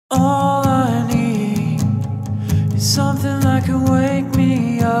All I need is something that can wake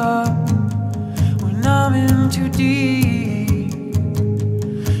me up when I'm in too deep,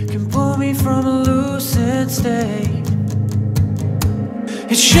 can pull me from a lucid state.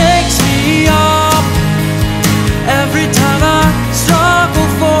 It shakes me up every time I struggle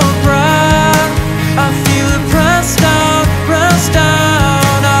for breath. I feel it pressed down, pressed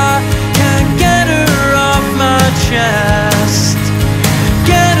down. I can't get her off my chest,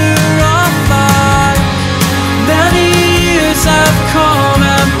 get her off my. Many years have come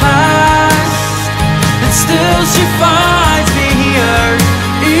and passed, and still she finds me here.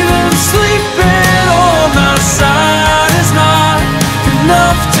 Even sleeping on my side is not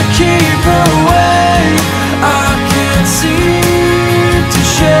enough to keep her away. I can't seem to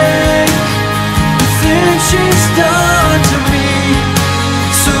shake the things she's done to me,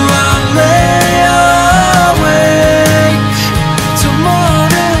 so I lay awake till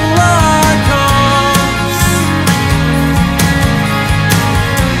morning light comes.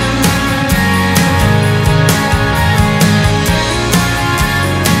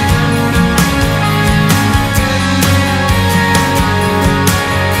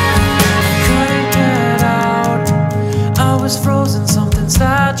 Couldn't get out, I was frozen, something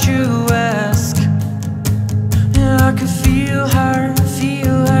statuesque. Yeah, I could feel her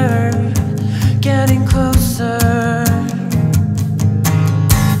getting closer.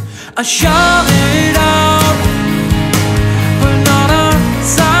 I shouted out, but not a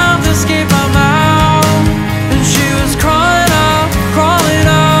sound escaped my mouth. And she was crying out, crawling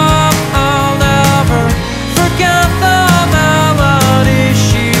up. I'll never forget the melody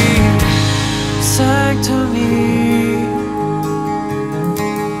she sang to me.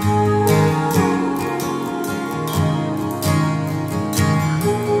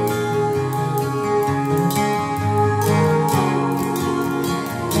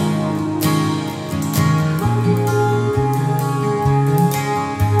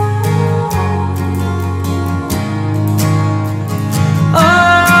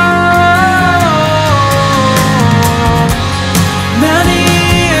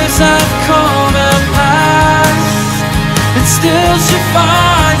 I've come